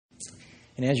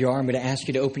And as you are, I'm going to ask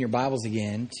you to open your Bibles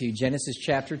again to Genesis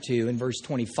chapter 2 and verse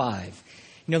 25.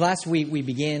 You know, last week we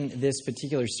began this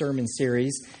particular sermon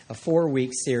series, a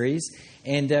 4-week series,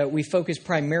 and we focused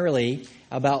primarily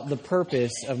about the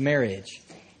purpose of marriage.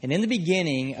 And in the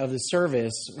beginning of the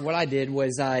service, what I did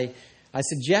was I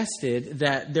suggested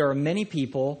that there are many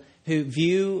people who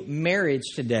view marriage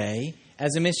today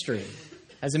as a mystery.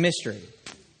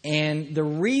 And the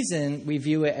reason we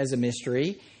view it as a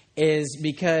mystery is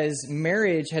because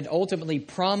marriage had ultimately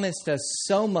promised us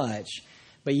so much,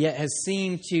 but yet has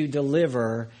seemed to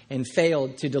deliver and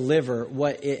failed to deliver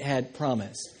what it had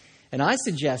promised. And I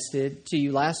suggested to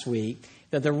you last week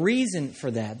that the reason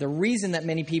for that, the reason that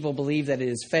many people believe that it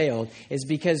has failed, is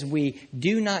because we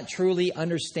do not truly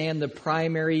understand the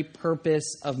primary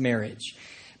purpose of marriage.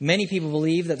 Many people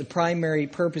believe that the primary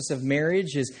purpose of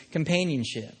marriage is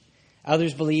companionship.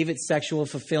 Others believe it's sexual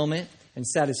fulfillment and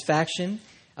satisfaction.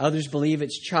 Others believe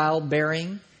it's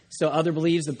childbearing. So others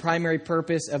believe the primary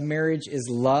purpose of marriage is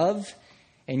love.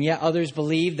 And yet others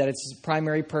believe that its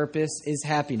primary purpose is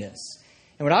happiness.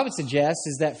 And what I would suggest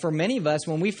is that for many of us,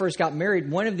 when we first got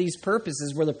married, one of these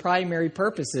purposes were the primary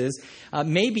purposes,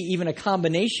 maybe even a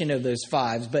combination of those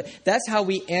five. But that's how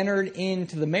we entered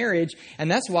into the marriage.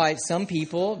 And that's why some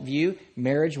people view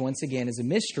marriage once again as a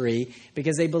mystery,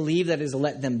 because they believe that it has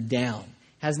let them down,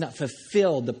 has not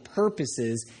fulfilled the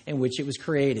purposes in which it was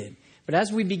created. But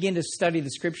as we begin to study the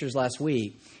Scriptures last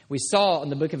week, we saw in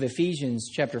the book of Ephesians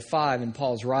chapter 5 in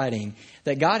Paul's writing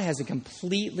that God has a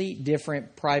completely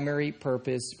different primary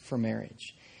purpose for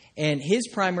marriage. And His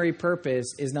primary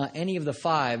purpose is not any of the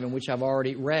five in which I've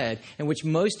already read, and which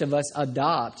most of us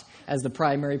adopt as the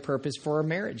primary purpose for our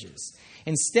marriages.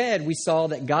 Instead, we saw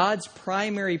that God's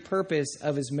primary purpose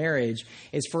of His marriage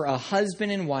is for a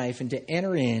husband and wife and to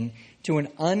enter in to an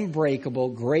unbreakable,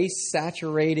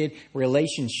 grace-saturated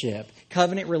relationship,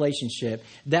 covenant relationship,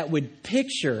 that would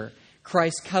picture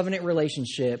Christ's covenant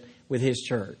relationship with His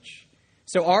church.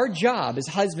 So our job as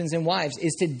husbands and wives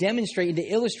is to demonstrate and to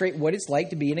illustrate what it's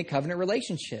like to be in a covenant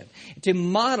relationship, to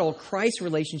model Christ's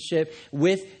relationship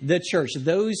with the church,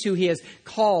 those who He has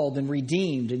called and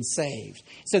redeemed and saved.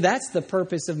 So that's the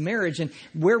purpose of marriage. And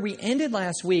where we ended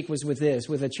last week was with this,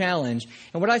 with a challenge.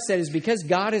 And what I said is, because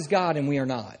God is God and we are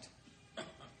not,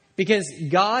 because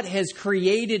God has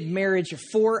created marriage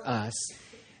for us,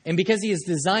 and because He has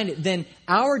designed it, then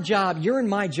our job, your and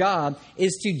my job,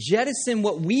 is to jettison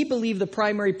what we believe the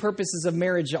primary purposes of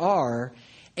marriage are,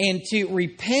 and to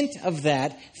repent of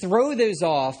that, throw those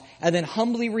off, and then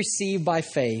humbly receive by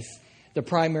faith the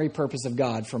primary purpose of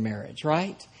God for marriage,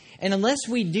 right? And unless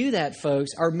we do that,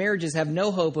 folks, our marriages have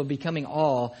no hope of becoming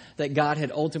all that God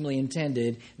had ultimately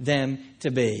intended them to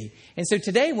be. And so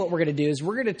today what we're going to do is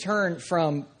we're going to turn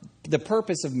from the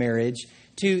purpose of marriage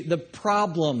to the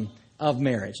problem of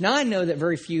marriage. Now, I know that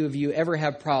very few of you ever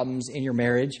have problems in your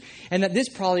marriage, and that this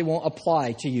probably won't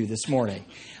apply to you this morning.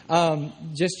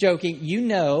 Just joking. You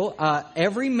know,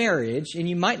 every marriage, and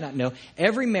you might not know,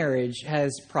 every marriage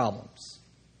has problems.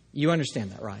 You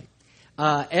understand that, right?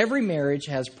 Every marriage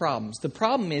has problems. The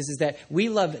problem is that we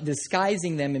love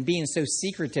disguising them and being so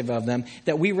secretive of them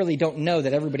that we really don't know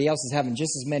that everybody else is having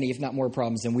just as many, if not more,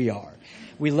 problems than we are.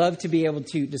 We love to be able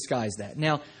to disguise that.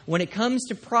 Now, when it comes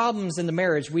to problems in the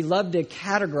marriage, we love to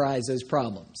categorize those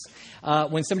problems.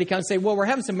 When somebody comes and say, well, we're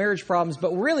having some marriage problems,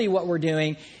 but really what we're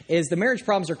doing is the marriage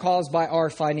problems are caused by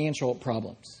our financial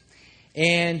problems.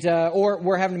 And or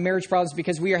we're having marriage problems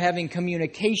because we are having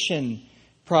communication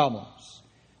problems.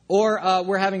 Or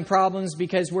we're having problems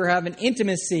because we're having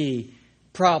intimacy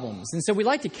problems. And so we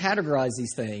like to categorize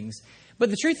these things. But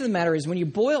the truth of the matter is, when you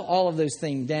boil all of those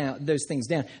things down,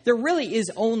 there really is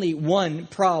only one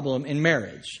problem in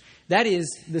marriage. That is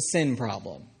the sin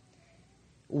problem.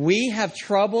 We have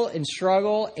trouble and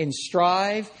struggle and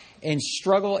strive and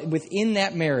struggle within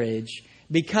that marriage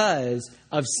because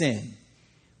of sin.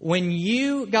 When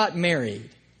you got married,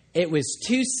 it was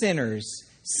two sinners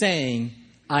saying,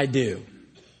 I do.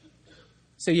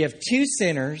 So you have two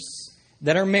sinners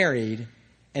that are married,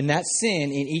 and that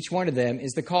sin in each one of them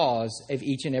is the cause of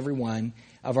each and every one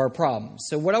of our problems.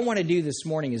 So what I want to do this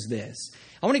morning is this.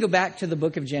 I want to go back to the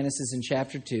book of Genesis in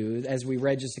chapter 2, as we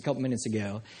read just a couple minutes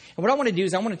ago. And what I want to do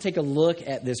is I want to take a look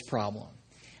at this problem.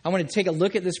 I want to take a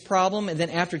look at this problem, and then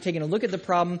after taking a look at the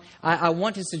problem, I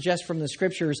want to suggest from the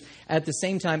Scriptures at the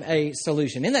same time a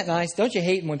solution. Isn't that nice? Don't you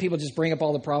hate when people just bring up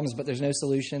all the problems, but there's no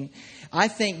solution? I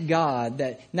thank God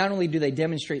that not only do they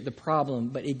demonstrate the problem,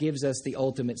 but it gives us the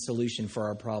ultimate solution for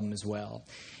our problem as well.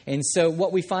 And so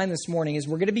what we find this morning is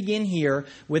we're going to begin here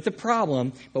with the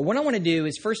problem, but what I want to do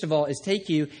is, first of all, is take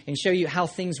you and show you how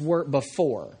things were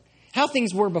before. how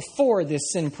things were before this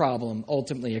sin problem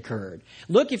ultimately occurred.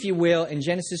 Look, if you will, in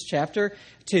Genesis chapter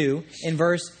 2 in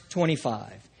verse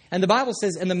 25. And the Bible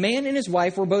says, and the man and his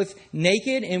wife were both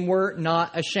naked and were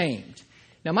not ashamed.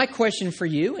 Now, my question for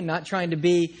you, and not trying to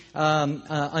be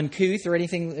uncouth or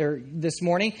anything this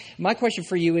morning, my question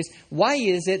for you is, why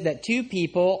is it that two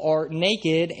people are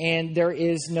naked and there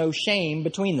is no shame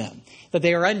between them, that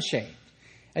they are unshamed?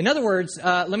 In other words,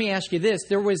 let me ask you this.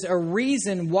 There was a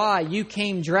reason why you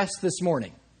came dressed this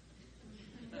morning,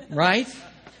 right?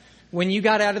 When you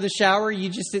got out of the shower, you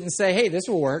just didn't say, hey, this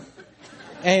will work,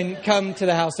 and come to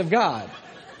the house of God.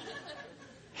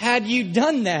 Had you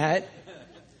done that,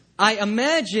 I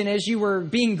imagine as you were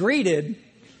being greeted,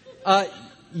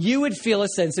 you would feel a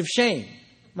sense of shame,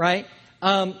 right?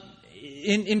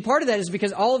 In part of that is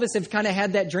because all of us have kind of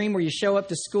had that dream where you show up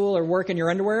to school or work in your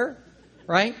underwear,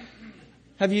 right?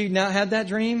 Have you not had that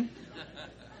dream?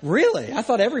 Really? I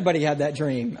thought everybody had that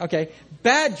dream. Okay.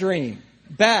 Bad dream.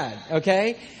 Bad.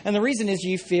 Okay. And the reason is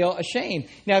you feel ashamed.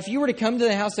 Now, if you were to come to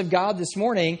the house of God this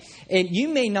morning, and you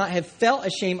may not have felt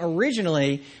ashamed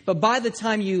originally, but by the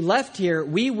time you left here,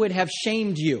 we would have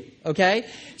shamed you. Okay.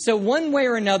 So one way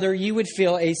or another, you would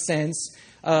feel a sense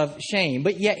of shame.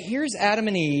 But yet here's Adam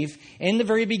and Eve in the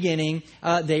very beginning.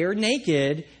 They are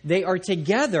naked. They are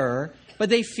together, but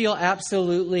they feel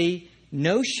absolutely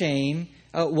no shame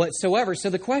whatsoever. So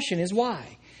the question is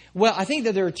why? Well, I think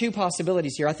that there are two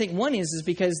possibilities here. I think one is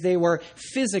because they were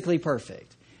physically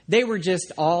perfect. They were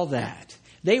just all that.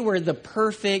 They were the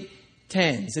perfect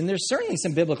 10s. And there's certainly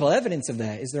some biblical evidence of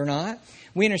that, is there not?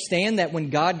 We understand that when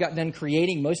God got done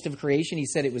creating most of creation, He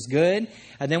said it was good.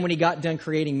 And then when He got done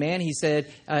creating man, He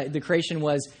said the creation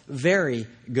was very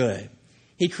good.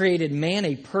 He created man,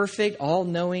 a perfect,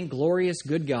 all-knowing, glorious,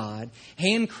 good God,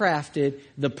 handcrafted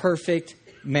the perfect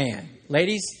man.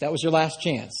 Ladies, that was your last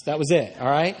chance. That was it, all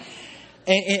right?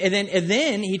 And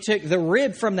then He took the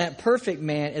rib from that perfect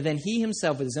man, and then He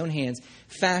Himself, with His own hands,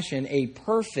 fashioned a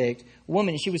perfect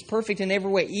woman. She was perfect in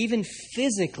every way. Even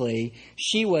physically,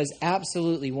 she was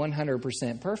absolutely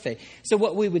 100% perfect. So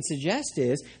what we would suggest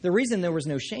is the reason there was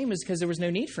no shame is because there was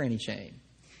no need for any shame.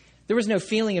 There was no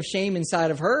feeling of shame inside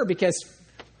of her because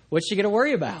what's she going to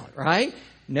worry about, right?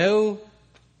 No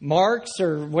marks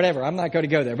or whatever. I'm not going to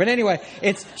go there. But anyway,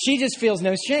 she just feels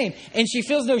no shame. And she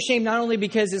feels no shame not only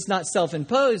because it's not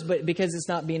self-imposed, but because it's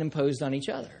not being imposed on each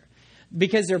other.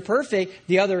 Because they're perfect,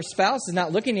 the other spouse is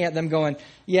not looking at them going,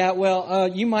 yeah, well,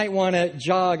 you might want to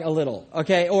jog a little,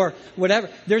 okay, or whatever.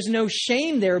 There's no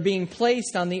shame there being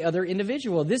placed on the other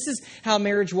individual. This is how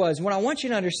marriage was. What I want you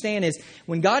to understand is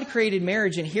when God created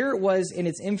marriage, and here it was in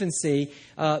its infancy,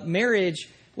 marriage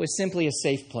was simply a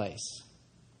safe place.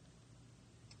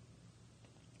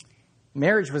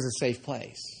 Marriage was a safe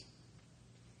place.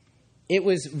 It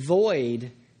was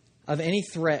void of any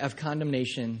threat of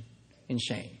condemnation and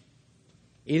shame,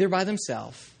 either by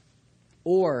themselves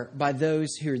or by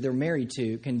those who they're married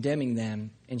to, condemning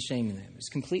them and shaming them. It was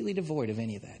completely devoid of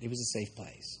any of that. It was a safe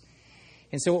place.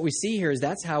 And so what we see here is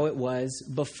that's how it was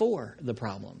before the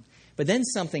problem. But then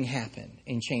something happened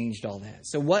and changed all that.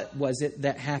 So what was it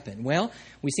that happened? Well,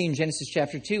 we see in Genesis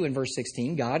chapter 2 and verse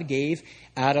 16, God gave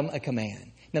Adam a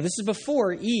command. Now, this is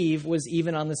before Eve was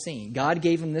even on the scene. God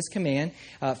gave him this command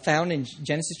found in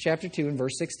Genesis chapter 2 and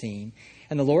verse 16.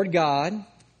 And the Lord God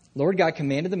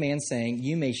commanded the man, saying,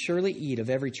 you may surely eat of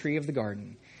every tree of the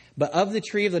garden, but of the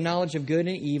tree of the knowledge of good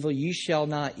and evil you shall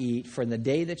not eat, for in the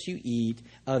day that you eat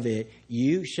of it,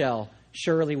 you shall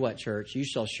surely, what, church? You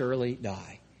shall surely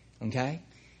die. Okay?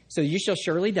 So you shall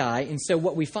surely die. And so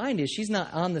what we find is she's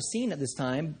not on the scene at this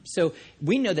time. So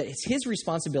we know that it's his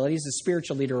responsibility as a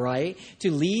spiritual leader, right,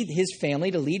 to lead his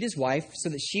family, to lead his wife, so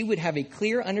that she would have a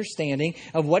clear understanding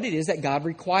of what it is that God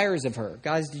requires of her.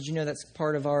 Guys, did you know that's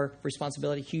part of our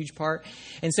responsibility? Huge part.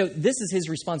 And so this is his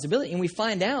responsibility. And we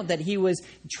find out that he was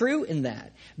true in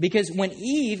that. Because when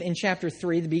Eve in chapter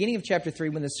 3, the beginning of chapter 3,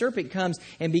 when the serpent comes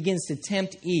and begins to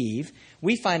tempt Eve,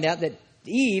 we find out that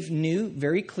Eve knew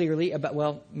very clearly about,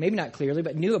 well, maybe not clearly,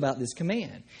 but knew about this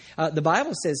command. The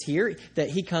Bible says here that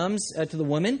he comes to the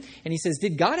woman and he says,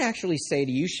 did God actually say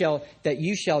to you that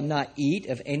you shall not eat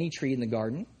of any tree in the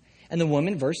garden? And the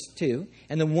woman, verse 2,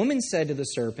 and the woman said to the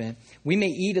serpent, we may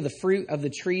eat of the fruit of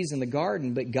the trees in the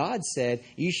garden, but God said,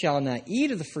 you shall not eat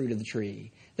of the fruit of the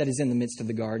tree that is in the midst of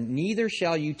the garden, neither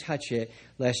shall you touch it,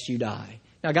 lest you die.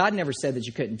 Now, God never said that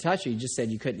you couldn't touch it. He just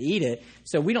said you couldn't eat it.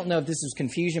 So we don't know if this was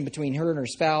confusion between her and her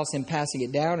spouse, him passing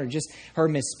it down, or just her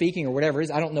misspeaking or whatever it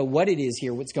is. I don't know what it is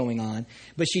here, what's going on.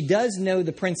 But she does know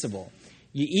the principle.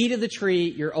 You eat of the tree,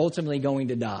 you're ultimately going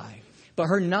to die. But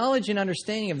her knowledge and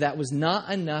understanding of that was not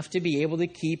enough to be able to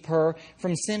keep her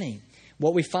from sinning.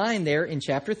 What we find there in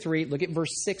chapter 3, look at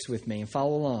verse 6 with me and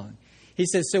follow along. He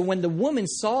says, so when the woman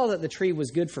saw that the tree was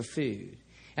good for food,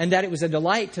 and that it was a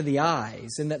delight to the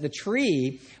eyes, and that the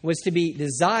tree was to be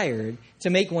desired to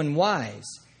make one wise,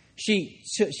 she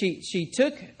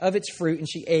took of its fruit and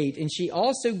she ate, and she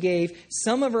also gave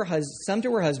some to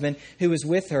her husband who was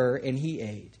with her, and he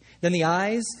ate. Then the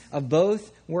eyes of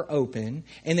both were open,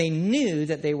 and they knew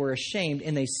that they were ashamed,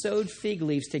 and they sewed fig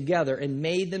leaves together and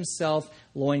made themselves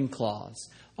loincloths.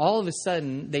 All of a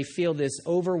sudden, they feel this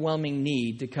overwhelming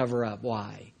need to cover up.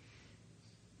 Why?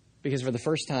 Because for the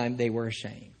first time, they were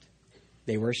ashamed.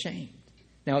 They were ashamed.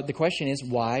 Now, the question is,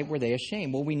 why were they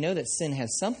ashamed? Well, we know that sin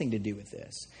has something to do with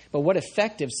this. But what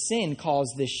effect of sin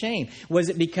caused this shame? Was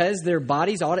it because their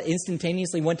bodies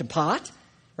instantaneously went to pot?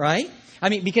 Right? I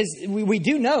mean, because we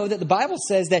do know that the Bible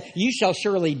says that you shall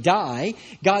surely die.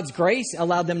 God's grace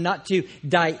allowed them not to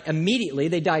die immediately.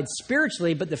 They died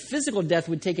spiritually, but the physical death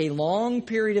would take a long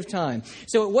period of time.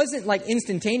 So it wasn't like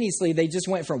instantaneously they just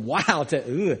went from wow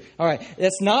to ugh. All right,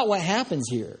 that's not what happens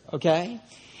here, okay?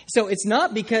 So it's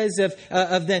not because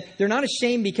they're not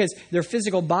ashamed because their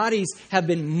physical bodies have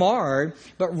been marred,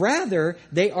 but rather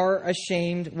they are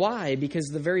ashamed. Why? Because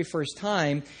the very first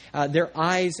time their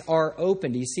eyes are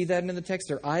open. Do you see that in the text?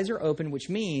 Their eyes are open, which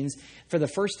means for the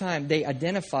first time they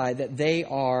identify that they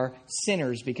are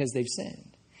sinners because they've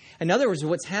sinned. In other words,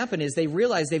 what's happened is they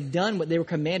realize they've done what they were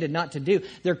commanded not to do.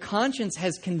 Their conscience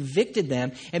has convicted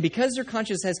them. And because their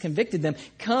conscience has convicted them,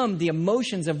 come the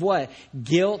emotions of what?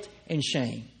 Guilt and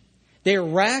shame. They are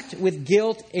racked with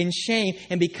guilt and shame.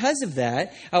 And because of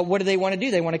that, what do they want to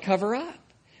do? They want to cover up.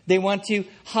 They want to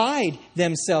hide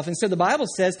themselves. And so the Bible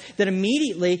says that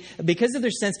immediately, because of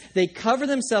their sins, they cover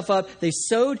themselves up. They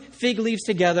sewed fig leaves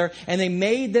together, and they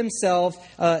made themselves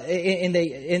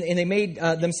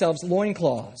themselves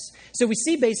loincloths. So we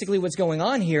see basically what's going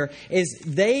on here is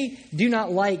they do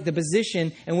not like the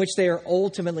position in which they are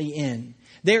ultimately in.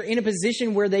 They're in a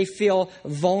position where they feel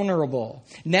vulnerable.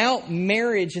 Now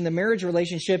marriage and the marriage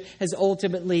relationship has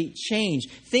ultimately changed.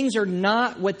 Things are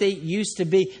not what they used to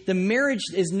be. The marriage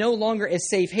is no longer a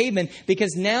safe haven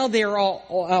because now they are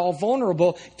all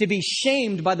vulnerable to be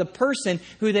shamed by the person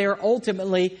who they are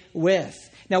ultimately with.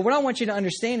 Now, what I want you to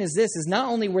understand is this, is not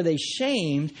only were they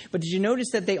shamed, but did you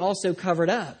notice that they also covered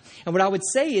up? And what I would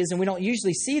say is, and we don't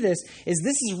usually see this, is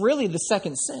this is really the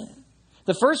second sin.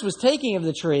 The first was taking of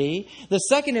the tree. The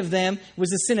second of them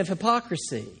was the sin of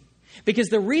hypocrisy. Because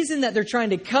the reason that they're trying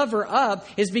to cover up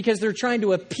is because they're trying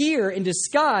to appear and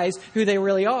disguise who they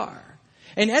really are.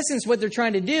 In essence, what they're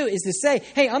trying to do is to say,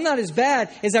 hey, I'm not as bad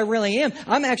as I really am.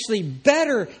 I'm actually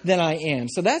better than I am.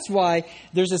 So that's why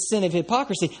there's a sin of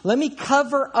hypocrisy. Let me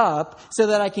cover up so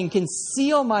that I can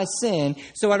conceal my sin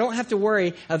so I don't have to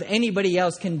worry of anybody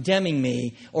else condemning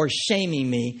me or shaming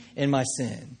me in my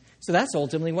sin. So that's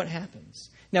ultimately what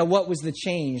happens. Now, what was the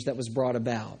change that was brought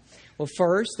about? Well,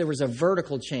 first, there was a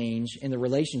vertical change in the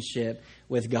relationship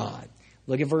with God.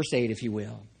 Look at verse 8, if you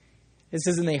will. It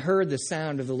says, and they heard the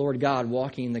sound of the Lord God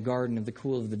walking in the garden of the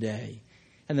cool of the day.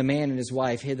 And the man and his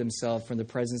wife hid themselves from the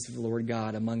presence of the Lord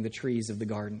God among the trees of the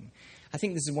garden. I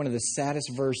think this is one of the saddest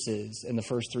verses in the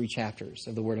first 3 chapters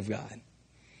of the Word of God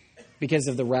because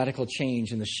of the radical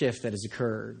change and the shift that has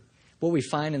occurred. What we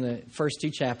find in the first 2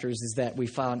 chapters is that we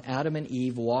found Adam and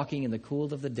Eve walking in the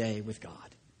cool of the day with God.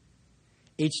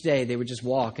 Each day they would just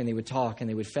walk and they would talk and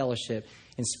they would fellowship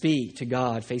and speak to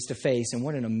God face to face. And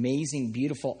what an amazing,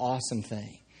 beautiful, awesome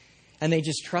thing. And they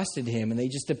just trusted Him and they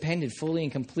just depended fully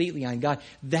and completely on God.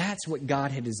 That's what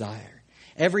God had desired.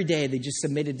 Every day they just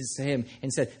submitted to Him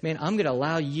and said, man, I'm going to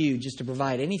allow you just to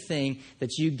provide anything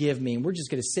that you give me. And we're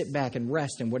just going to sit back and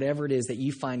rest in whatever it is that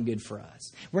you find good for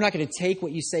us. We're not going to take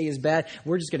what you say is bad.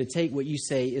 We're just going to take what you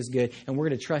say is good. And we're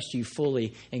going to trust you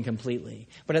fully and completely.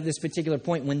 But at this particular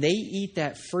point, when they eat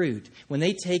that fruit, when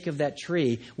they take of that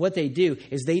tree, what they do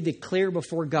is they declare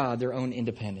before God their own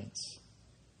independence.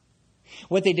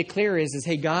 What they declare is,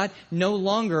 hey, God, no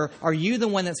longer are you the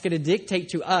one that's going to dictate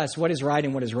to us what is right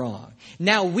and what is wrong.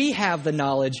 Now we have the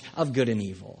knowledge of good and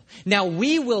evil. Now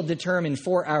we will determine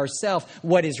for ourselves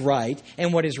what is right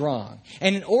and what is wrong.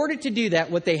 And in order to do that,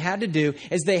 what they had to do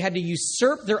is they had to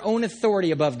usurp their own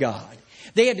authority above God.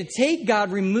 They had to take God,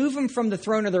 remove Him from the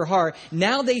throne of their heart.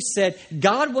 Now they said,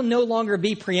 God will no longer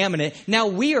be preeminent. Now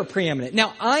we are preeminent.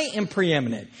 Now I am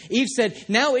preeminent. Eve said,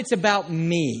 now it's about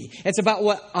me. It's about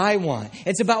what I want.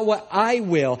 It's about what I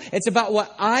will. It's about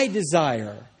what I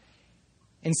desire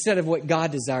instead of what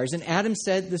God desires. And Adam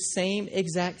said the same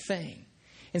exact thing.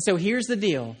 And so here's the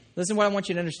deal. Listen to what I want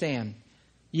you to understand.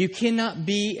 You cannot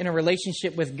be in a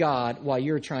relationship with God while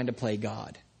you're trying to play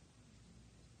God.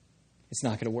 It's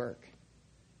not going to work.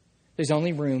 There's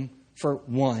only room for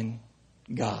one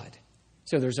God.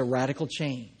 So there's a radical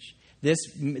change. This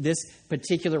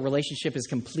particular relationship is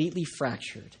completely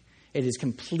fractured. It is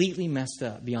completely messed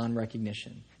up beyond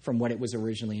recognition from what it was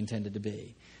originally intended to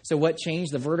be. So what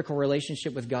changed? The vertical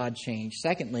relationship with God changed.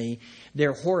 Secondly,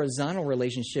 their horizontal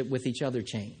relationship with each other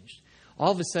changed.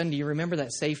 All of a sudden, do you remember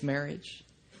that safe marriage?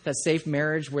 That safe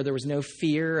marriage where there was no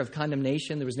fear of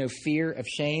condemnation, there was no fear of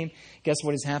shame. Guess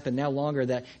what has happened? No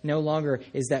longer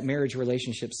is that marriage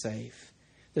relationship safe.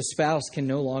 The spouse can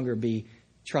no longer be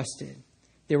trusted.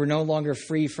 They were no longer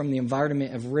free from the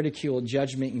environment of ridicule,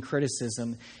 judgment, and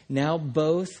criticism. Now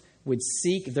both would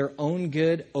seek their own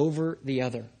good over the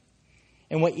other.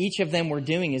 And what each of them were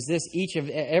doing is this: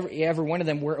 every one of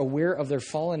them were aware of their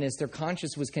fallenness. Their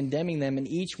conscience was condemning them, and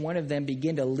each one of them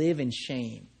began to live in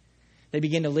shame. They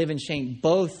began to live in shame,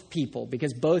 both people,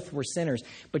 because both were sinners.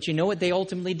 But you know what they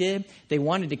ultimately did? They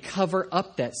wanted to cover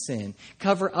up that sin.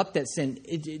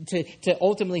 To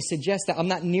ultimately suggest that I'm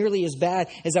not nearly as bad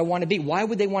as I want to be. Why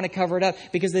would they want to cover it up?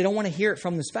 Because they don't want to hear it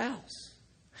from the spouse.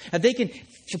 If they can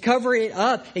cover it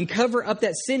up and cover up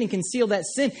that sin and conceal that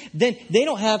sin, then they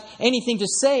don't have anything to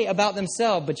say about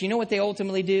themselves. But you know what they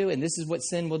ultimately do? And this is what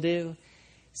sin will do.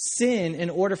 Sin, in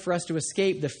order for us to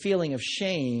escape the feeling of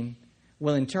shame,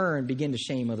 will in turn begin to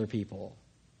shame other people.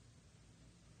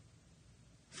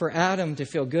 For Adam to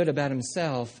feel good about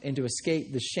himself and to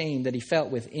escape the shame that he felt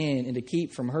within and to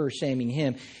keep from her shaming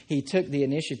him, he took the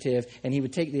initiative, and he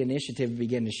would take the initiative to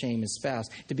begin to shame his spouse,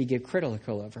 to begin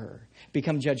critical of her,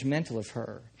 become judgmental of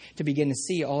her, to begin to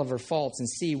see all of her faults and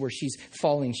see where she's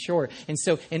falling short. And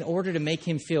so in order to make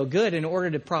him feel good, in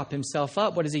order to prop himself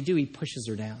up, what does he do? He pushes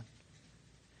her down,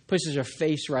 pushes her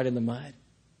face right in the mud.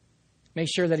 Make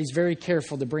sure that he's very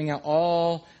careful to bring out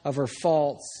all of her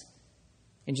faults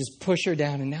and just push her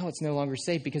down. And now it's no longer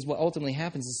safe, because what ultimately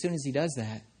happens as soon as he does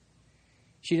that,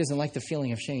 she doesn't like the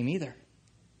feeling of shame either.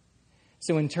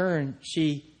 So in turn,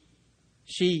 she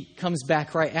comes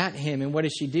back right at him. And what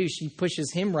does she do? She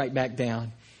pushes him right back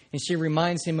down. And she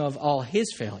reminds him of all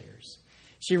his failures.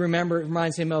 She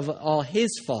reminds him of all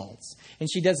his faults. And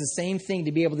she does the same thing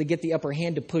to be able to get the upper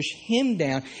hand, to push him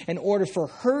down in order for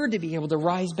her to be able to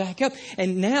rise back up.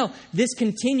 And now this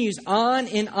continues on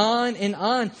and on and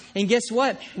on. And guess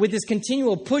what? With this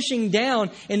continual pushing down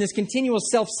and this continual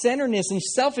self-centeredness and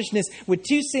selfishness, with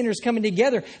two sinners coming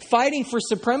together, fighting for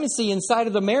supremacy inside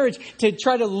of the marriage to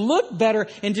try to look better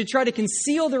and to try to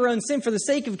conceal their own sin for the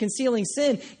sake of concealing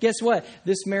sin, guess what?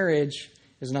 This marriage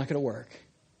is not going to work.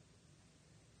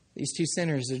 These two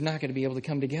sinners are not going to be able to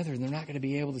come together, and they're not going to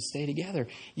be able to stay together.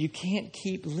 You can't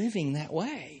keep living that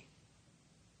way.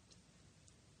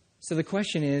 So the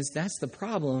question is, that's the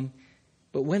problem.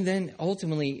 But when then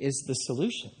ultimately is the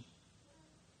solution?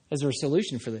 Is there a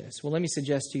solution for this? Well, let me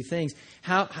suggest two things.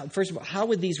 First of all, how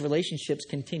would these relationships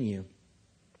continue?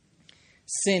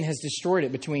 Sin has destroyed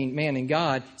it between man and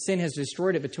God. Sin has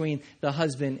destroyed it between the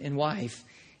husband and wife.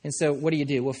 And so what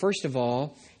do? Well, first of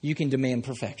all, you can demand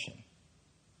perfection.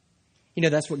 You know,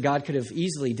 that's what God could have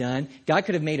easily done. God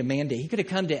could have made a mandate. He could have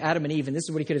come to Adam and Eve, and this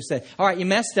is what he could have said. All right, you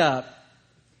messed up,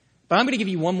 but I'm going to give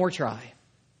you one more try.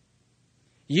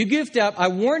 You goofed up. I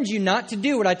warned you not to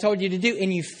do what I told you to do,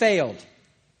 and you failed.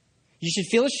 You should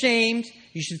feel ashamed.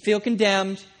 You should feel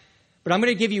condemned, but I'm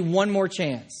going to give you one more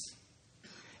chance.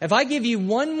 If I give you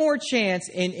one more chance,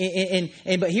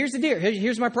 but here's the deal.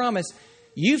 Here's my promise.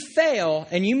 You fail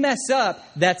and you mess up,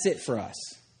 that's it for us.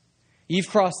 You've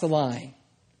crossed the line.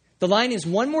 The line is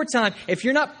one more time. If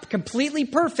you're not completely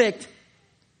perfect,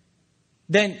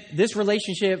 then this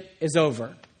relationship is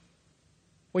over.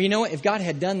 Well, you know what? If God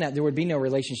had done that, there would be no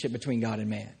relationship between God and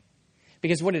man.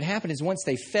 Because what had happened is once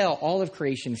they fell, all of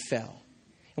creation fell.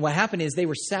 And what happened is they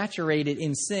were saturated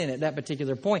in sin at that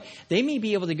particular point. They may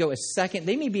be able to go a second,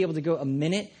 they may be able to go a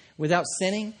minute without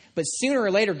sinning, but sooner or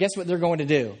later, guess what they're going to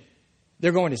do?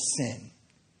 They're going to sin.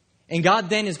 And God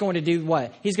then is going to do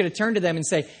what? He's going to turn to them and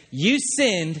say, you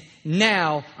sinned,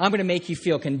 now I'm going to make you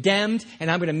feel condemned,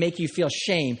 and I'm going to make you feel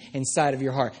shame inside of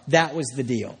your heart. That was the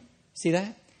deal. See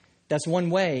that? That's one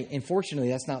way. Unfortunately,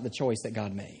 that's not the choice that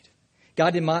God made.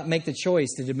 God did not make the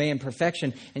choice to demand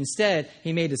perfection. Instead,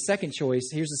 He made a second choice.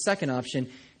 Here's the second option: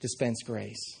 dispense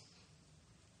grace.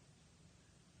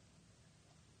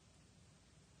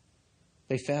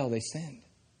 They fell, they sinned.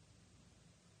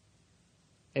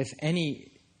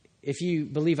 If you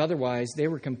believe otherwise, they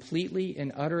were completely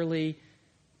and utterly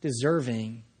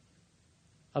deserving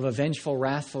of a vengeful,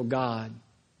 wrathful God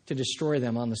to destroy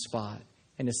them on the spot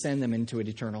and to send them into an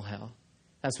eternal hell.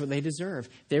 That's what they deserve.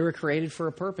 They were created for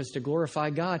a purpose, to glorify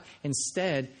God.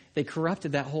 Instead, they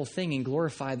corrupted that whole thing and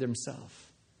glorified themselves,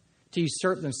 to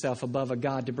usurp themselves above a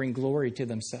God, to bring glory to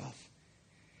themselves.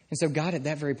 And so God at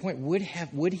that very point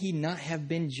would he not have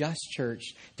been just,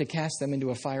 church, to cast them into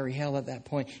a fiery hell at that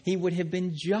point? He would have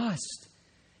been just.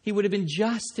 He would have been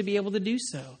just to be able to do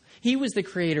so. He was the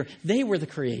creator. They were the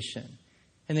creation.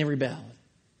 And they rebelled.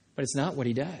 But it's not what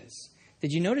he does.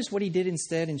 Did you notice what he did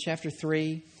instead in chapter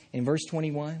 3 in verse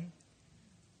 21?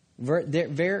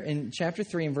 There in chapter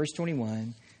 3 and verse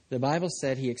 21, the Bible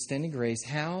said he extended grace.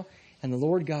 How? And the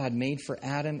Lord God made for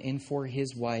Adam and for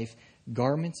his wife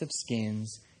garments of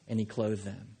skins, and he clothed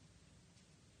them.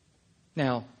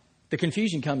 Now, the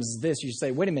confusion comes is this. You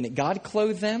say, wait a minute, God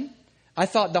clothed them? I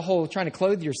thought the whole trying to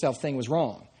clothe yourself thing was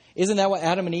wrong. Isn't that what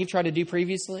Adam and Eve tried to do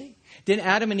previously? Didn't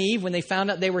Adam and Eve, when they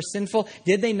found out they were sinful,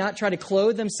 did they not try to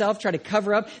clothe themselves, try to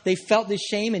cover up? They felt this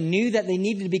shame and knew that they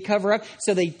needed to be covered up.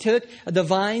 So they took the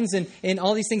vines and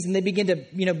all these things and they began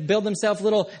to build themselves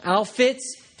little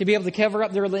outfits to be able to cover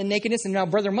up their nakedness. And now,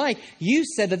 Brother Mike, you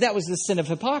said that was the sin of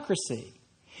hypocrisy.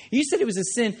 You said it was a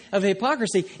sin of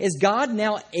hypocrisy. Is God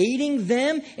now aiding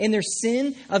them in their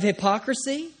sin of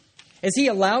hypocrisy? Is he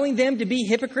allowing them to be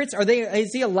hypocrites?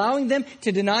 Is he allowing them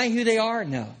to deny who they are?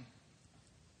 No.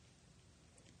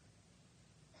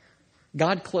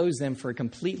 God clothes them for a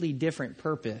completely different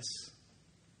purpose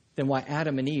than why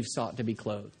Adam and Eve sought to be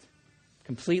clothed.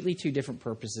 Completely two different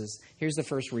purposes. Here's the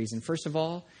first reason. First of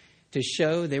all, to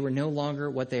show they were no longer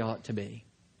what they ought to be.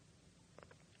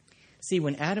 See,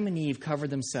 when Adam and Eve covered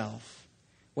themselves,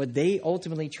 what they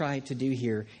ultimately tried to do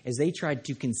here is they tried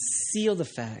to conceal the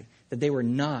fact that they were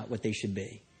not what they should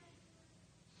be.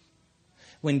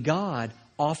 When God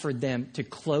offered them to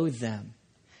clothe them,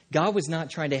 God was not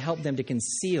trying to help them to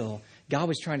conceal. God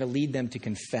was trying to lead them to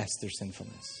confess their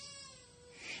sinfulness.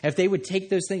 If they would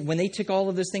take those things, when they took all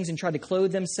of those things and tried to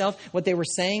clothe themselves, what they were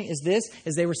saying is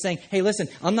they were saying, hey, listen,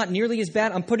 I'm not nearly as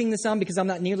bad. I'm putting this on because I'm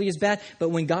not nearly as bad. But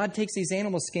when God takes these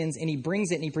animal skins and he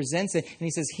brings it and he presents it and he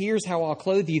says, here's how I'll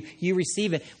clothe you, you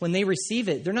receive it. When they receive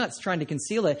it, they're not trying to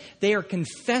conceal it. They are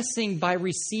confessing by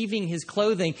receiving his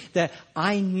clothing that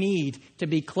I need to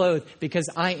be clothed because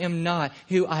I am not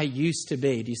who I used to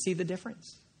be. Do you see the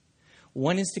difference?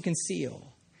 One is to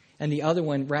conceal, and the other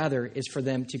one, rather, is for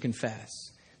them to confess.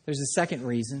 There's a second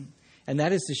reason, and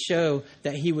that is to show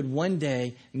that he would one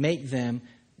day make them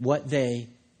what they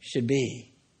should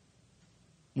be.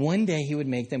 One day he would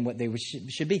make them what they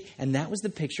should be. And that was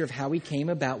the picture of how he came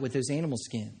about with those animal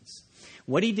skins.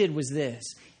 What he did was this.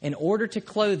 In order to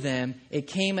clothe them, it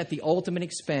came at the ultimate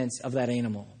expense of that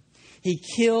animal. He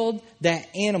killed that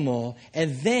animal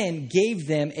and then gave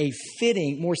them a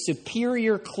fitting, more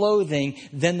superior clothing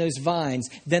than those vines,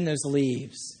 than those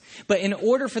leaves. But in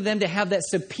order for them to have that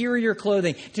superior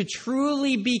clothing, to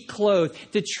truly be clothed,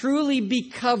 to truly be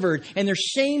covered, and their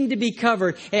shame to be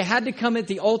covered, it had to come at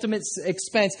the ultimate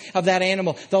expense of that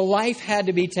animal. The life had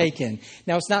to be taken.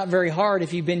 Now, it's not very hard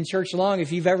if you've been in church long,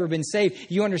 if you've ever been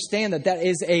saved. You understand that that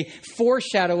is a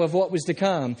foreshadow of what was to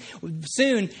come.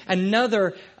 Soon,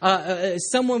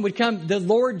 someone would come, the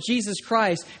Lord Jesus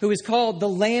Christ, who is called the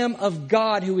Lamb of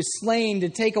God, who was slain to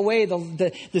take away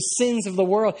the sins of the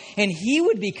world. And he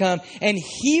would become, and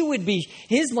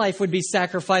his life would be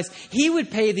sacrificed. He would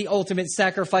pay the ultimate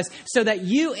sacrifice so that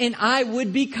you and I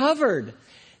would be covered.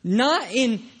 Not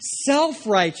in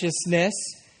self-righteousness,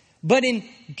 but in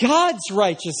God's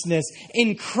righteousness,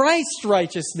 in Christ's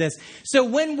righteousness. So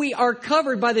when we are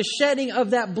covered by the shedding of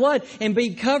that blood and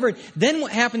being covered, then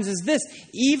what happens is this.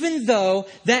 Even though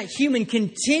that human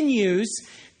continues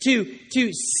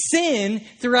to sin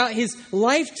throughout his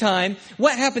lifetime,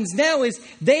 what happens now is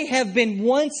they have been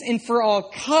once and for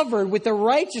all covered with the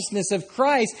righteousness of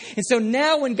Christ. And so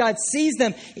now when God sees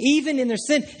them, even in their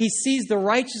sin, he sees the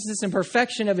righteousness and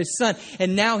perfection of his Son.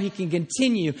 And now he can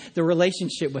continue the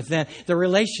relationship with them. The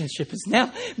relationship is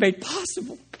now made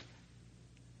possible.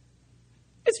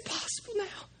 It's possible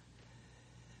now.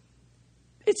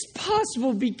 It's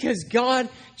possible because God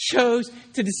chose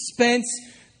to dispense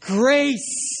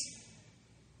grace.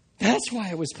 That's why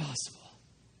it was possible.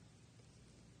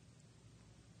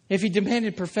 If he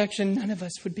demanded perfection, none of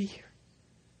us would be here.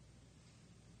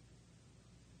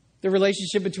 The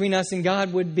relationship between us and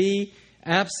God would be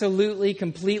absolutely,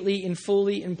 completely, and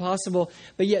fully impossible.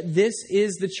 But yet this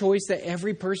is the choice that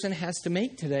every person has to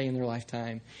make today in their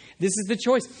lifetime. This is the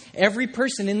choice. Every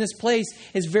person in this place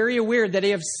is very aware that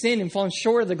they have sinned and fallen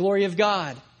short of the glory of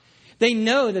God. They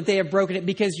know that they have broken it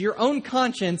because your own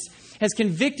conscience has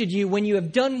convicted you when you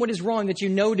have done what is wrong that you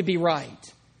know to be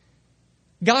right.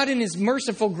 God in His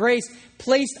merciful grace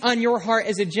placed on your heart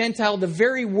as a Gentile the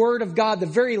very Word of God, the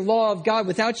very law of God,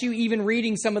 without you even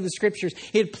reading some of the Scriptures.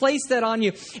 He had placed that on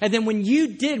you. And then when you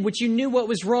did what you knew what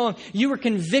was wrong, you were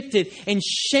convicted, and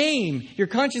shame, your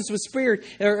conscience was speared,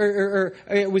 or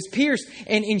it was pierced,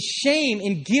 and in shame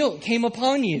and guilt came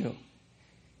upon you.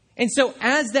 And so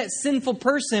as that sinful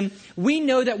person, we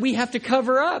know that we have to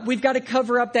cover up. We've got to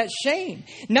cover up that shame.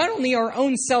 Not only our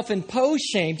own self-imposed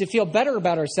shame to feel better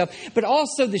about ourselves, but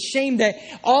also the shame that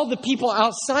all the people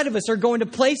outside of us are going to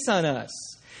place on us.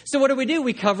 So what do?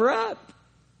 We cover up.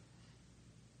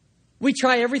 We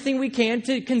try everything we can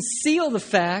to conceal the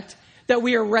fact that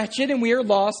we are wretched and we are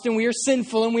lost and we are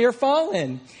sinful and we are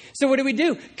fallen. So what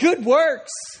do? Good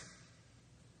works.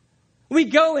 We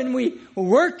go and we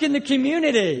work in the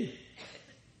community.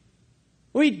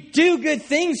 We do good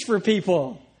things for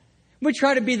people. We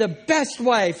try to be the best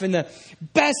wife and the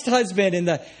best husband and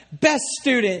the best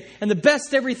student and the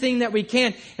best everything that we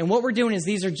can. And what we're doing is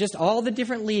these are just all the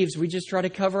different leaves. We just try to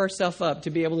cover ourselves up to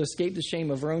be able to escape the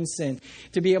shame of our own sin,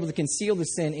 to be able to conceal the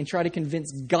sin and try to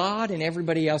convince God and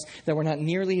everybody else that we're not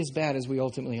nearly as bad as we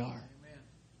ultimately are.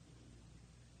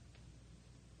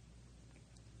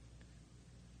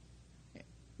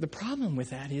 The problem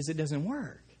with that is it doesn't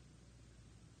work.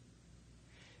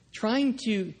 Trying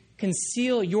to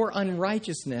conceal your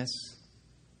unrighteousness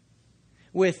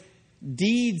with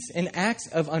deeds and acts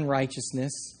of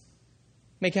unrighteousness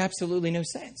make absolutely no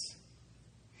sense.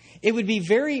 It would be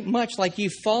very much like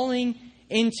you falling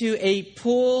into a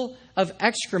pool of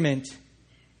excrement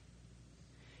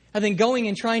and then going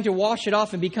and trying to wash it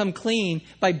off and become clean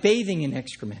by bathing in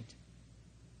excrement.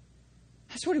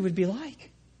 That's what it would be like.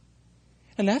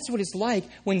 And that's what it's like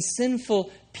when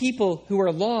sinful people who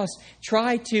are lost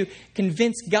try to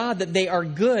convince God that they are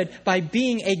good by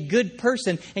being a good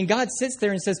person. And God sits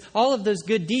there and says, all of those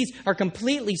good deeds are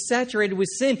completely saturated with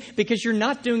sin because you're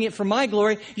not doing it for my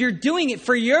glory. You're doing it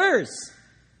for yours.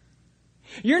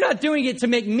 You're not doing it to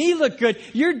make me look good.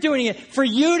 You're doing it for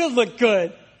you to look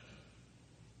good.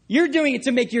 You're doing it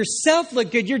to make yourself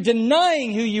look good. You're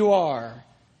denying who you are.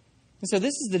 And so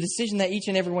this is the decision that each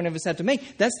and every one of us have to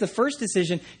make. That's the first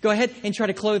decision. Go ahead and try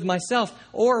to clothe myself.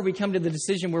 Or we come to the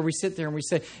decision where we sit there and we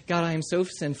say, God, I am so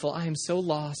sinful. I am so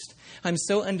lost. I'm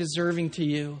so undeserving to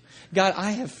you. God,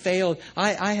 I have failed.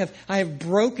 I have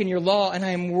broken your law and I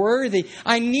am worthy.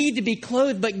 I need to be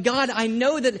clothed. But God, I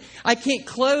know that I can't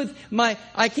clothe my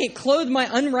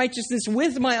unrighteousness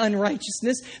with my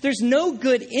unrighteousness. There's no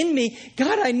good in me.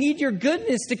 God, I need your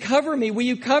goodness to cover me. Will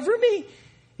you cover me?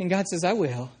 And God says, I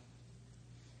will.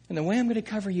 And the way I'm going to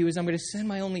cover you is I'm going to send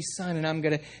my only son and I'm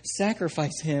going to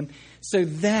sacrifice him so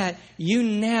that you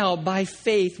now, by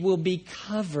faith, will be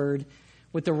covered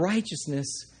with the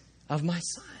righteousness of my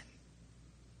son.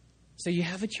 So you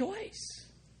have a choice.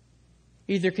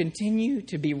 Either continue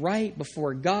to be right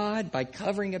before God by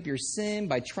covering up your sin,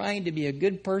 by trying to be a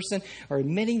good person, or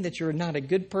admitting that you're not a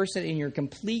good person and you're in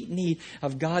complete need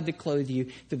of God to clothe you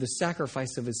through the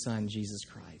sacrifice of his son, Jesus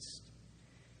Christ.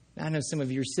 Now, I know some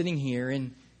of you are sitting here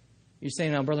and you're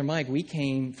saying, now, Brother Mike, we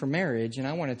came for marriage, and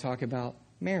I want to talk about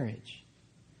marriage.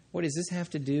 What does this have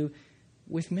to do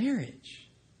with marriage?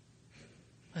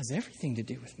 It has everything to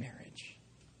do with marriage.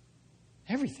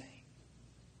 Everything.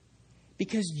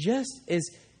 Because just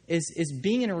as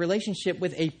being in a relationship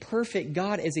with a perfect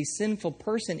God as a sinful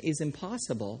person is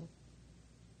impossible,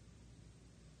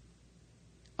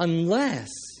 unless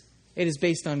it is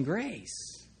based on grace.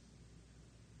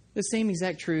 The same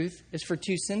exact truth is for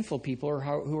two sinful people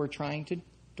who are trying to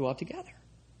dwell together.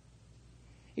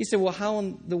 You say, well, how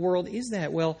in the world is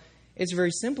that? Well, it's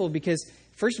very simple because,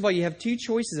 first of all, you have two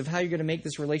choices of how you're going to make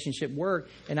this relationship work.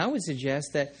 And I would suggest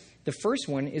that the first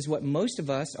one is what most of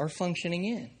us are functioning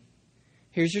in.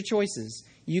 Here's your choices.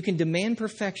 You can demand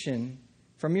perfection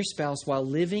from your spouse while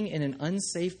living in an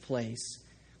unsafe place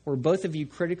where both of you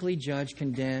critically judge,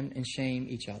 condemn, and shame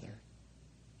each other.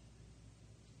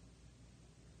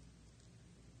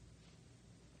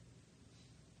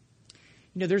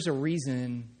 You know, there's a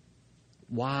reason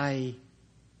why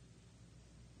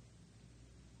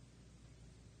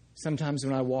sometimes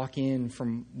when I walk in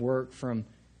from work, from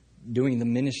doing the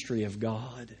ministry of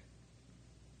God,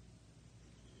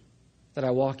 that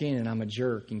I walk in and I'm a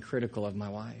jerk and critical of my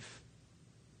wife.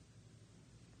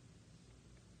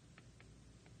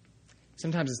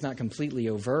 Sometimes it's not completely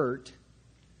overt,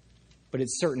 but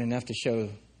it's certain enough to show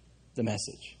the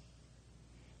message.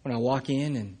 When I walk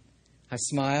in and I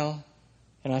smile,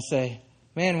 and I say,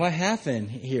 man, what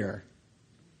happened here?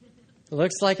 It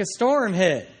looks like a storm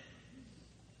hit.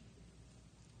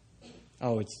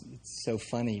 Oh, it's so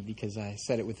funny because I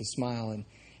said it with a smile. And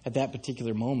at that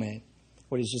particular moment,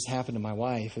 what has just happened to my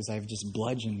wife is I've just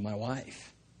bludgeoned my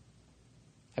wife.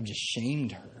 I've just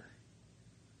shamed her.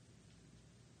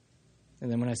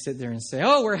 And then when I sit there and say,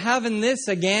 oh, we're having this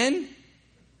again?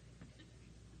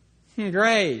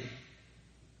 Great.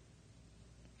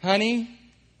 Honey,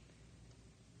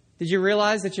 did you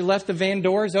realize that you left the van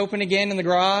doors open again in the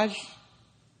garage?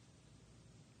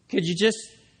 Could you just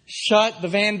shut the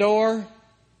van door?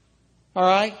 All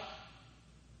right?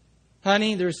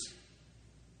 Honey, there's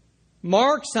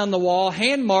marks on the wall,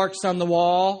 hand marks on the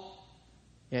wall.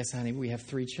 Yes, honey, we have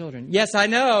 3 children. Yes, I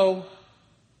know.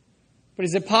 But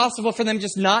is it possible for them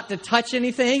just not to touch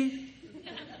anything?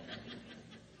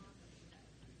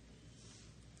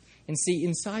 And see,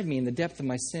 inside me, in the depth of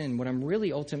my sin, what I'm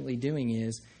really ultimately doing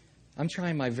is I'm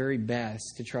trying my very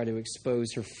best to try to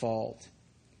expose her fault.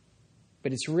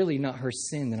 But it's really not her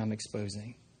sin that I'm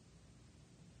exposing.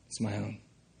 It's my own.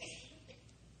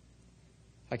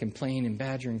 I complain and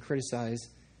badger and criticize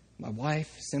my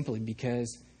wife simply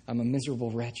because I'm a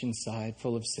miserable wretch inside,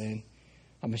 full of sin.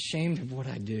 I'm ashamed of what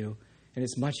I do. And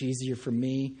it's much easier for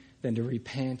me than to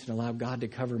repent and allow God to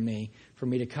cover me, for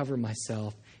me to cover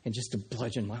myself, and just to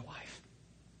bludgeon my wife.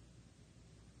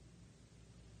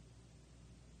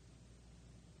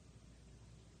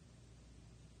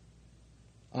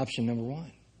 Option number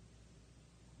 1.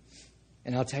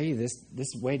 And I'll tell you,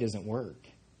 this way doesn't work.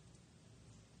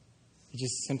 It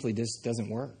just simply just doesn't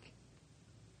work.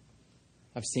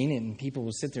 I've seen it, and people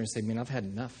will sit there and say, man, I've had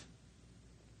enough.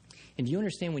 And do you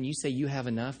understand when you say you have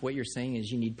enough, what you're saying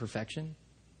is you need perfection?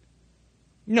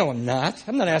 No, I'm not.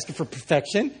 I'm not asking for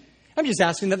perfection. I'm just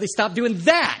asking that they stop doing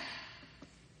that.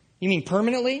 You mean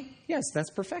permanently? Yes, that's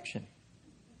perfection.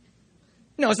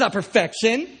 No, it's not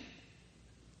perfection.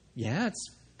 Yeah, it's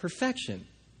perfection.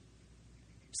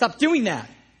 Stop doing that.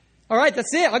 All right,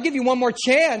 that's it. I'll give you one more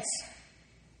chance.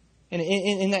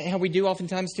 And that how we do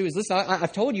oftentimes too is, listen,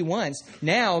 I've told you once.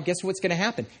 Now, guess what's going to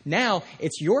happen? Now,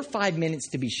 it's your 5 minutes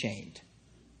to be shamed.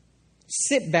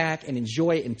 Sit back and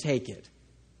enjoy it and take it.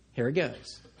 Here it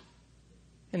goes.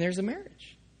 And there's a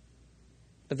marriage.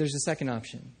 But there's a second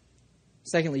option.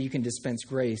 Secondly, you can dispense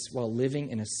grace while living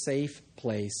in a safe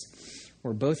place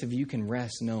where both of you can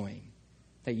rest knowing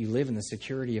that you live in the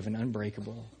security of an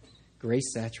unbreakable,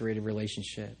 grace-saturated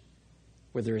relationship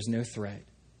where there is no threat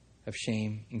of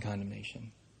shame and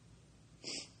condemnation.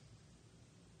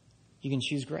 You can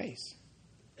choose grace.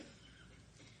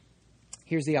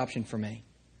 Here's the option for me.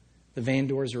 The van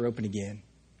doors are open again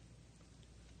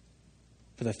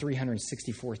for the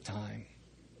 364th time.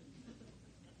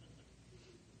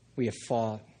 We have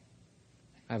fought.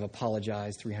 I've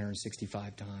apologized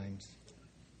 365 times.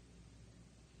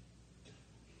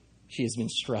 She has been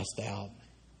stressed out.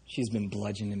 She's been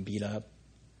bludgeoned and beat up.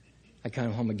 I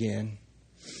come home again,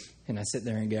 and I sit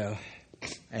there and go,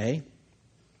 A,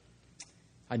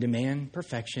 I demand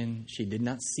perfection. She did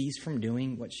not cease from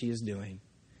doing what she is doing.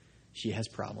 She has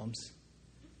problems.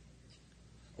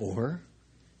 Or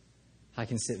I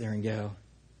can sit there and go,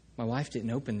 my wife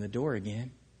didn't open the door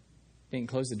again. Didn't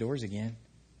close the doors again.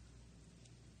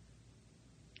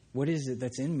 What is it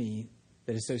that's in me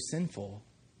that is so sinful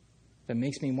that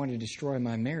makes me want to destroy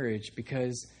my marriage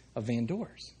because of van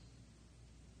doors?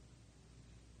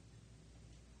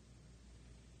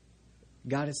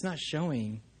 God, it's not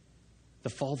showing the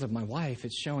fault of my wife.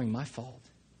 It's showing my fault.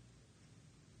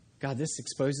 God, this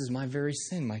exposes my very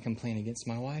sin, my complaint against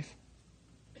my wife.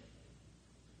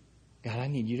 God, I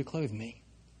need you to clothe me.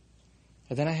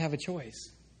 And then I have a choice.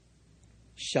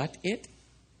 Shut it,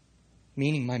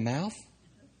 meaning my mouth,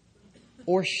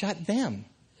 or shut them,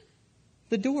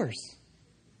 the doors.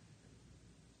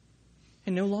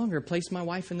 And no longer place my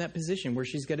wife in that position where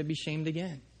she's got to be shamed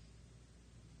again.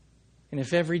 And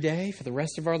if every day for the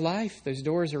rest of our life those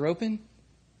doors are open,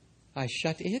 I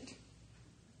shut it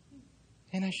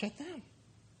and I shut them.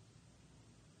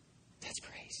 That's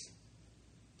grace.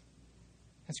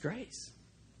 That's grace.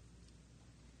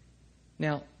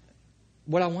 Now,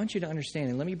 what I want you to understand,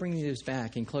 and let me bring you this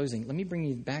back in closing, let me bring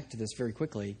you back to this very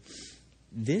quickly.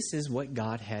 This is what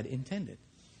God had intended.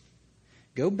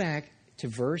 Go back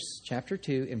to chapter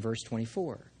 2 and verse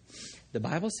 24. The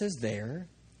Bible says there,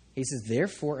 he says,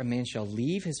 therefore a man shall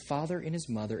leave his father and his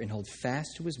mother and hold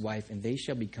fast to his wife, and they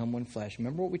shall become one flesh.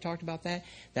 Remember what we talked about that?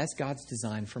 That's God's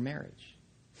design for marriage.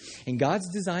 In God's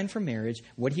design for marriage,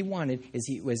 what he wanted is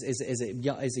as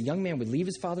a young man would leave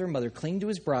his father and mother, cling to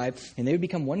his bride, and they would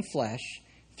become one flesh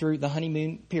through the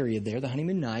honeymoon period there, the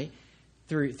honeymoon night,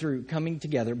 through coming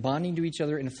together, bonding to each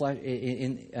other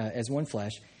as one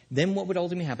flesh. then what would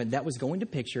ultimately happen? That was going to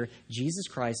picture Jesus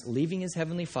Christ leaving his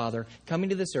heavenly Father, coming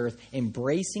to this earth,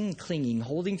 embracing, clinging,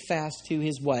 holding fast to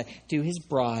his what? To his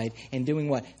bride, and doing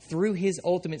what? Through his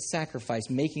ultimate sacrifice,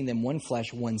 making them one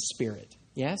flesh, one spirit.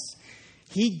 Yes?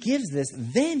 He gives this.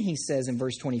 Then he says in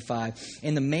verse 25,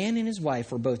 and the man and his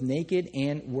wife were both naked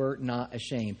and were not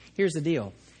ashamed. Here's the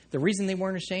deal. The reason they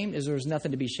weren't ashamed is there was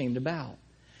nothing to be ashamed about.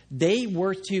 They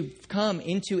were to come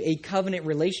into a covenant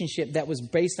relationship that was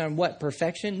based on what?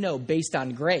 Perfection? No, based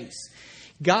on grace.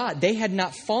 God, they had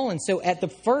not fallen. So at the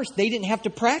first, they didn't have to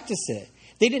practice it.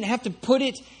 They didn't have to put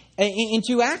it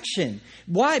into action.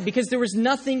 Why? Because there was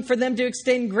nothing for them to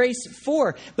extend grace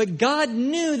for. But God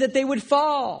knew that they would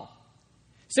fall.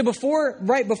 So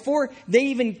right before they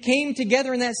even came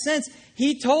together in that sense,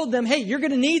 he told them, hey, you're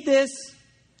going to need this.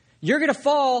 You're going to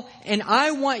fall, and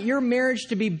I want your marriage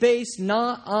to be based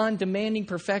not on demanding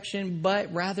perfection,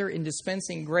 but rather in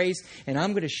dispensing grace. And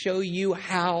I'm going to show you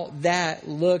how that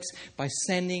looks by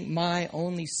sending my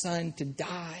only son to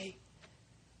die.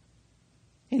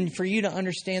 And for you to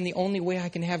understand, the only way I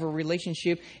can have a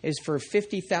relationship is for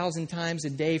 50,000 times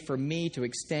a day for me to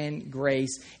extend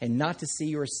grace and not to see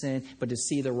your sin, but to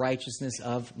see the righteousness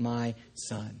of my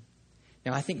son.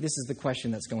 Now, I think this is the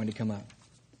question that's going to come up.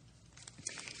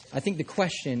 I think the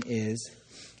question is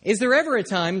there ever a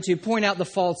time to point out the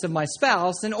faults of my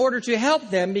spouse in order to help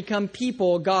them become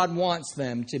people God wants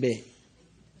them to be?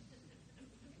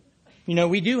 You know,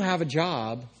 we do have a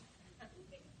job.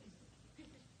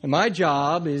 And my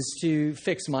job is to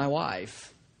fix my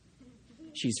wife.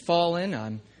 She's fallen.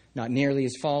 I'm not nearly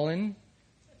as fallen.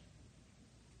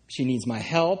 She needs my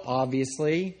help,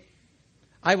 obviously.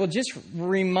 I will just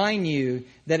remind you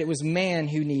that it was man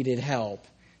who needed help.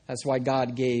 That's why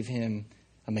God gave him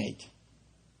a mate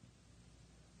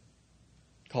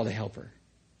called a helper.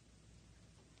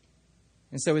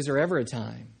 And so is there ever a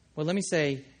time? Well, let me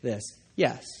say this.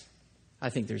 Yes, I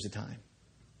think there's a time.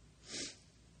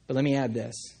 But let me add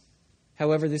this.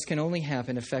 However, this can only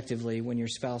happen effectively when your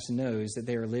spouse knows that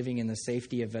they are living in the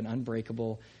safety of an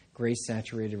unbreakable,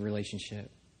 grace-saturated relationship.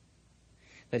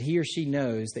 That he or she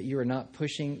knows that you are not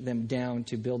pushing them down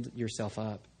to build yourself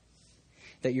up.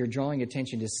 That you're drawing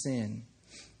attention to sin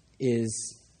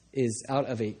is out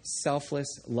of a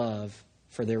selfless love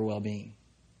for their well-being.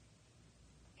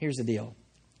 Here's the deal.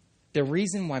 The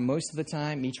reason why most of the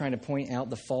time me trying to point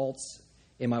out the faults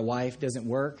in my wife doesn't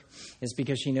work is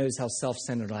because she knows how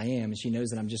self-centered I am, and she knows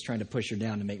that I'm just trying to push her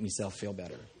down to make myself feel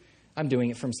better. I'm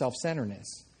doing it from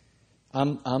self-centeredness.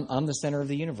 I'm the center of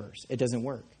the universe. It doesn't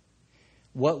work.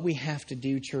 What we have to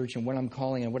do, church, and what I'm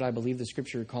calling and what I believe the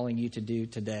Scripture is calling you to do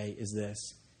today is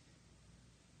this.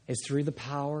 Is through the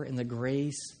power and the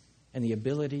grace and the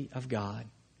ability of God,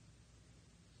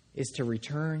 is to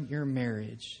return your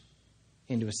marriage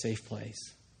into a safe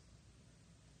place.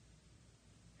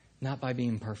 Not by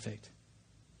being perfect,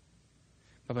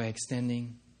 but by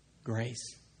extending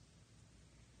grace.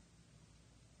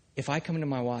 If I come to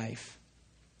my wife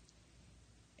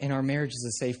and our marriage is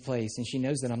a safe place, and she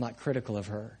knows that I'm not critical of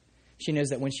her. She knows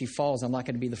that when she falls, I'm not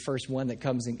going to be the first one that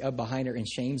comes up behind her and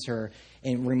shames her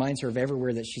and reminds her of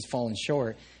everywhere that she's fallen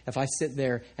short. If I sit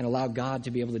there and allow God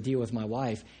to be able to deal with my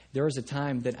wife, there is a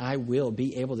time that I will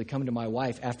be able to come to my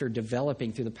wife after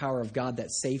developing through the power of God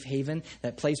that safe haven,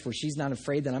 that place where she's not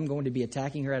afraid that I'm going to be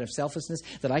attacking her out of selflessness,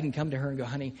 that I can come to her and go,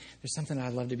 honey, there's something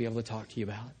I'd love to be able to talk to you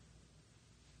about.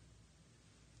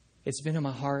 It's been in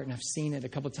my heart, and I've seen it a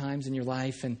couple times in your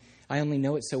life, and I only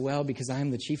know it so well because I am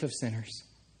the chief of sinners.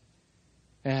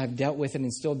 And I've dealt with it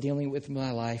and still dealing with it in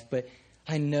my life. But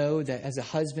I know that as a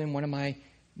husband, one of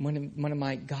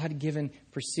my God-given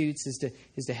pursuits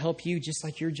is to help you, just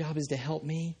like your job is to help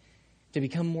me, to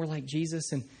become more like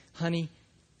Jesus. And honey,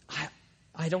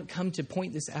 I don't come to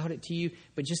point this out to you,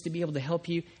 but just to be able to help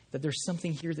you that there's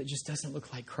something here that just doesn't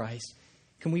look like Christ.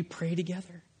 Can we pray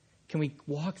together? Can we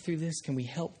walk through this? Can we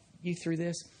help you through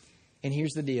this? And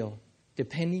here's the deal.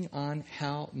 Depending on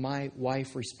how my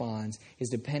wife responds is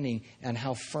depending on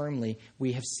how firmly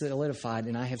we have solidified,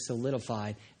 and I have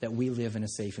solidified, that we live in a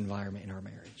safe environment in our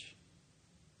marriage.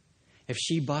 If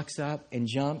she bucks up and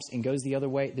jumps and goes the other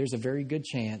way, there's a very good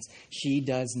chance she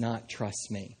does not trust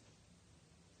me.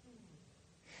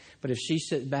 But if she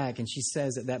sits back and she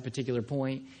says at that particular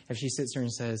point, if she sits there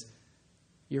and says,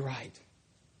 you're right.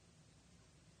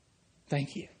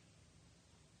 Thank you.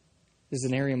 This is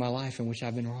an area of my life in which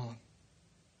I've been wrong.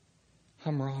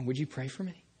 I'm wrong. Would you pray for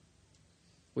me?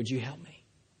 Would you help me?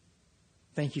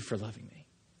 Thank you for loving me.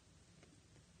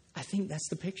 I think that's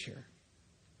the picture.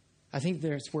 I think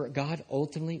that's where God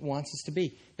ultimately wants us to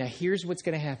be. Now, here's what's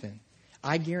going to happen.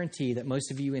 I guarantee that most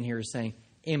of you in here are saying,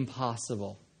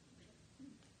 impossible.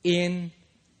 Impossible.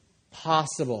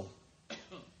 possible.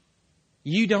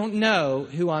 You don't know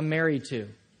who I'm married to.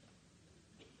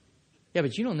 Yeah,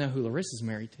 but you don't know who Larissa's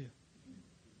married to.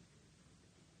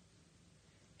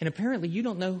 And apparently you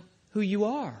don't know who you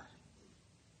are.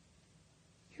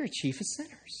 You're a chief of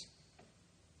sinners.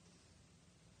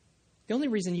 The only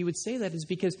reason you would say that is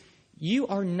because you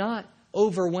are not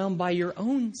overwhelmed by your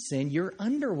own sin. You're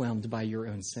underwhelmed by your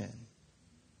own sin.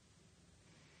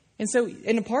 And so,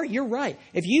 in part, you're right.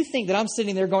 If you think that I'm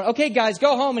sitting there going, okay, guys,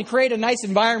 go home and create a nice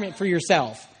environment for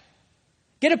yourself.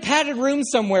 Get a padded room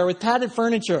somewhere with padded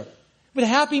furniture, with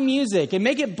happy music, and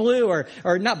make it blue,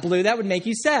 or not blue, that would make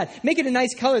you sad. Make it a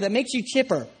nice color that makes you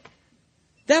chipper.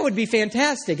 That would be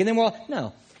fantastic. And then,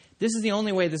 no, this is the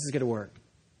only way this is going to work.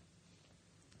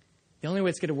 The only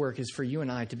way it's going to work is for you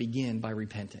and I to begin by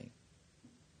repenting.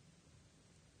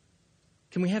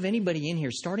 Can we have anybody in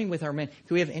here, starting with our men,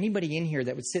 can we have anybody in here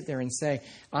that would sit there and say,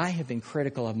 I have been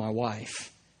critical of my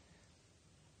wife.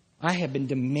 I have been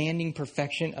demanding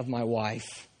perfection of my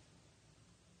wife.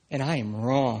 And I am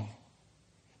wrong.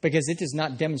 Because it does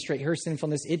not demonstrate her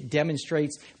sinfulness. It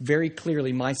demonstrates very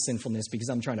clearly my sinfulness because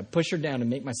I'm trying to push her down and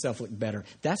make myself look better.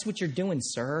 That's what you're doing,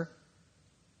 sir.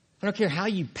 I don't care how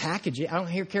you package it. I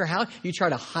don't care how you try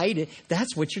to hide it.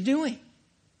 That's what you're doing.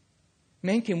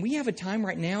 Man, can we have a time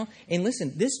right now? And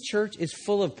listen, this church is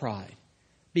full of pride.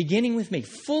 Beginning with me,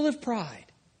 full of pride.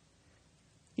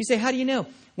 You say, how do you know?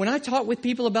 When I talk with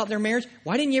people about their marriage,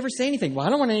 why didn't you ever say anything? Well, I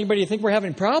don't want anybody to think we're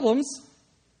having problems.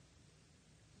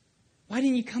 Why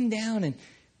didn't you come down and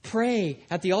pray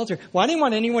at the altar? Well, I didn't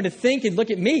want anyone to think and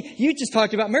look at me. You just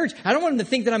talked about marriage. I don't want them to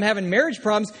think that I'm having marriage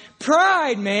problems.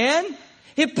 Pride, man.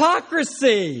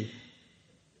 Hypocrisy.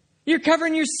 You're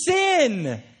covering your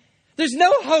sin. There's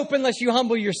no hope unless you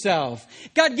humble yourself.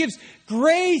 God gives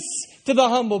grace to the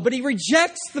humble, but He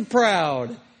rejects the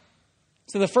proud.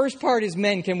 So the first part is,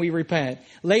 men, can we repent?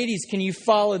 Ladies, can you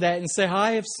follow that and say,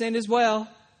 I have sinned as well.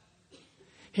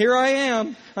 Here I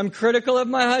am. I'm critical of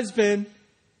my husband.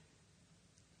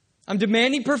 I'm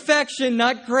demanding perfection,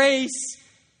 not grace.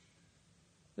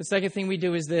 The second thing we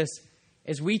do is this,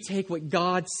 is we take what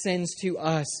God sends to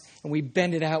us and we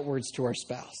bend it outwards to our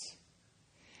spouse.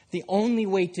 The only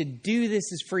way to do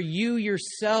this is for you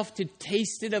yourself to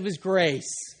taste it of His grace,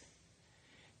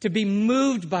 to be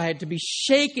moved by it, to be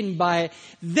shaken by it.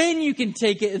 Then you can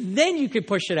take it, and then you can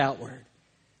push it outward.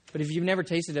 But if you've never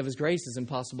tasted of His grace, it's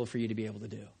impossible for you to be able to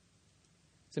do.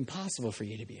 It's impossible for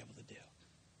you to be able to do.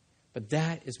 But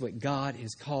that is what God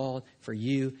has called for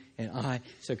you and I.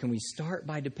 So can we start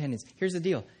by dependence? Here's the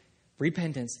deal.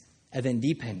 Repentance and then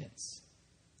dependence.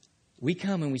 We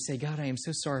come and we say, God, I am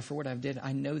so sorry for what I've did.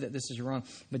 I know that this is wrong.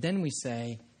 But then we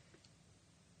say,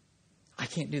 I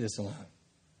can't do this alone.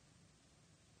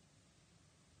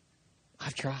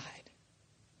 I've tried.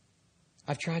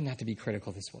 I've tried not to be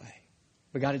critical this way.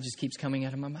 But God, it just keeps coming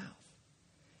out of my mouth.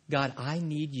 God, I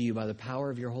need you by the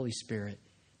power of your Holy Spirit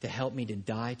to help me to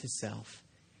die to self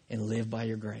and live by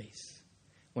your grace.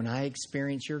 When I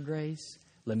experience your grace,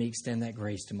 let me extend that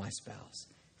grace to my spouse.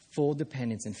 Full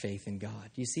dependence and faith in God.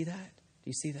 Do you see that? Do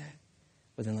you see that?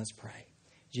 Well, then let's pray.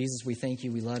 Jesus, we thank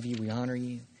you. We love you. We honor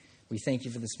you. We thank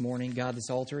you for this morning. God, this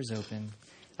altar is open.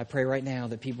 I pray right now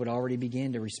that people would already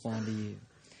begin to respond to you.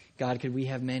 God, could we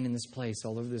have men in this place,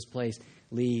 all over this place,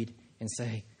 lead and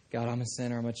say, God, I'm a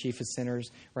sinner. I'm a chief of sinners.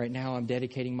 Right now, I'm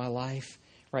dedicating my life.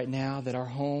 Right now, that our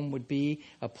home would be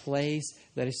a place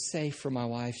that is safe for my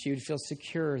wife. She would feel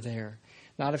secure there.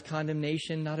 Not of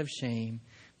condemnation, not of shame.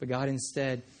 But God,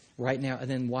 instead, right now, and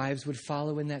then wives would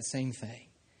follow in that same thing.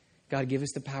 God, give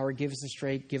us the power, give us the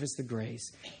strength, give us the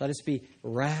grace. Let us be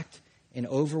racked and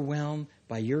overwhelmed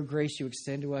by your grace you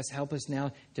extend to us. Help us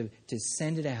now to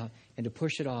send it out and to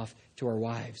push it off to our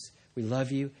wives. We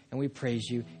love you and we praise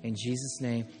you. In Jesus'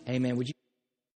 name, amen. Would you